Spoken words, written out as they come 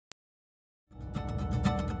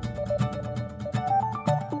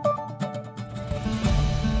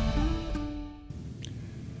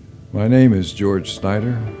My name is George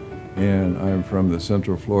Snyder, and I'm from the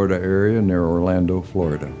Central Florida area near Orlando,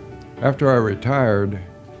 Florida. After I retired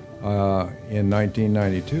in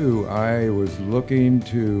 1992, I was looking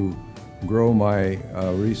to grow my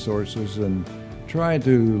resources and try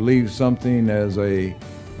to leave something as a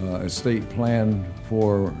estate plan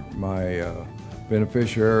for my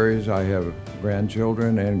beneficiaries. I have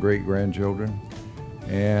grandchildren and great-grandchildren,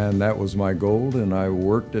 and that was my goal, and I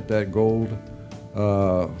worked at that goal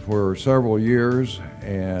for several years,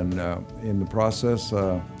 and in the process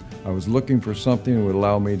I was looking for something that would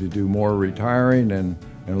allow me to do more retiring and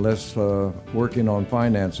less working on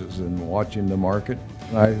finances and watching the market.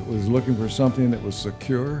 I was looking for something that was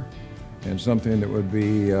secure and something that would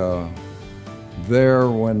be there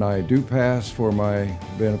when I do pass for my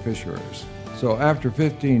beneficiaries. So after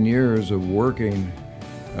 15 years of working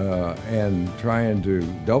and trying to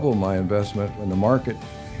double my investment, when the market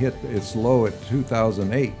hit its low at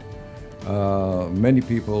 2008, many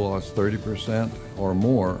people lost 30% or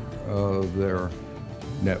more of their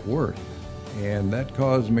net worth. And that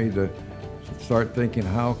caused me to start thinking,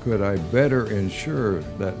 how could I better insure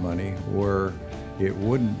that money where it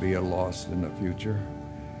wouldn't be a loss in the future?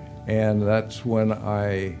 And that's when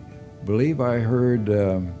I believe I heard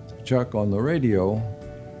Chuck on the radio,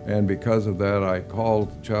 and because of that I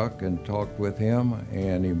called Chuck and talked with him,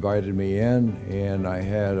 and he invited me in, and I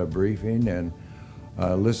had a briefing and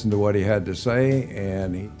listened to what he had to say,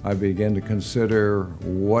 and I began to consider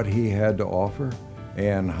what he had to offer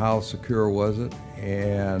and how secure was it.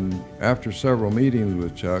 And after several meetings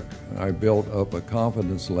with Chuck, I built up a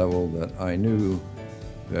confidence level that I knew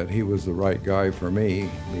that he was the right guy for me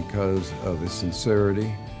because of his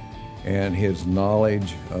sincerity and his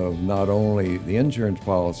knowledge of not only the insurance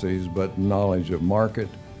policies, but knowledge of market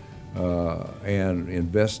and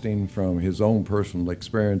investing from his own personal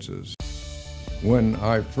experiences. When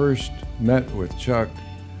I first met with Chuck,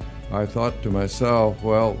 I thought to myself,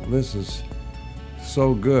 well, this is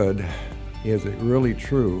so good. Is it really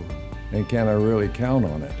true? And can I really count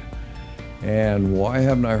on it? And why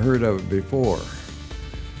haven't I heard of it before?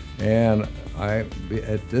 And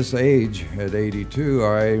at this age, at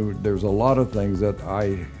 82, there's a lot of things that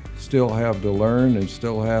I still have to learn and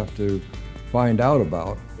still have to find out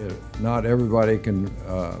about. Not everybody can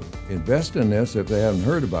invest in this if they haven't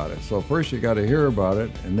heard about it. So first you got to hear about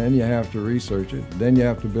it, and then you have to research it. Then you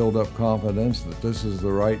have to build up confidence that this is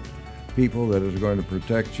the right people that is going to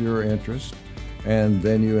protect your interest, and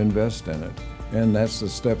then you invest in it. And that's the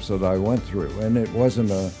steps that I went through. And it was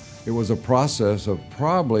a process of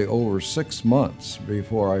probably over 6 months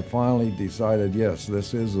before I finally decided, yes,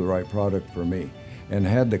 this is the right product for me, and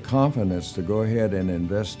had the confidence to go ahead and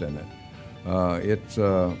invest in it. It's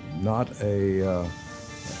not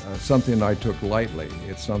something I took lightly.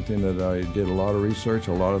 It's something that I did a lot of research,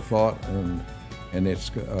 a lot of thought, and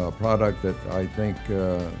it's a product that I think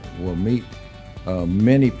will meet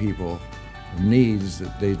many people's needs,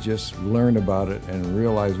 that they just learn about it and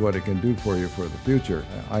realize what it can do for you for the future.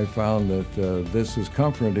 I found that this is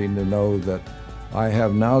comforting to know that I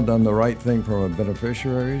have now done the right thing for my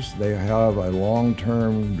beneficiaries. They have a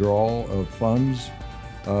long-term draw of funds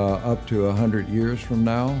up to 100 years from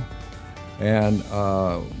now. And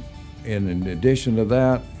in addition to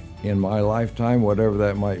that, in my lifetime, whatever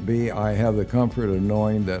that might be, I have the comfort of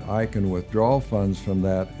knowing that I can withdraw funds from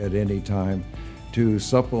that at any time to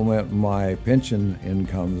supplement my pension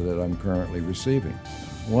income that I'm currently receiving.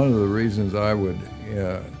 One of the reasons I would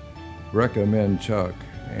recommend Chuck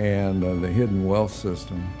and the hidden wealth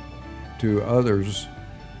system to others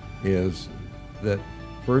is that,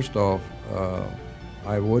 first off,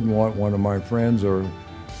 I wouldn't want one of my friends or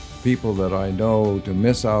people that I know to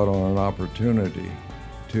miss out on an opportunity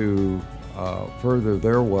to further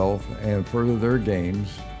their wealth and further their gains,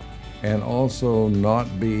 and also not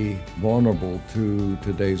be vulnerable to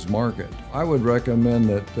today's market. I would recommend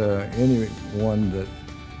that anyone that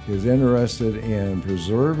is interested in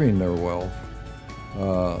preserving their wealth,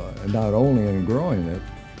 not only in growing it,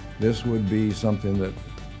 this would be something that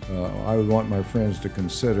I would want my friends to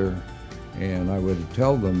consider, and I would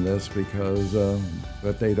tell them this because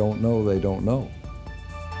what they don't know, they don't know.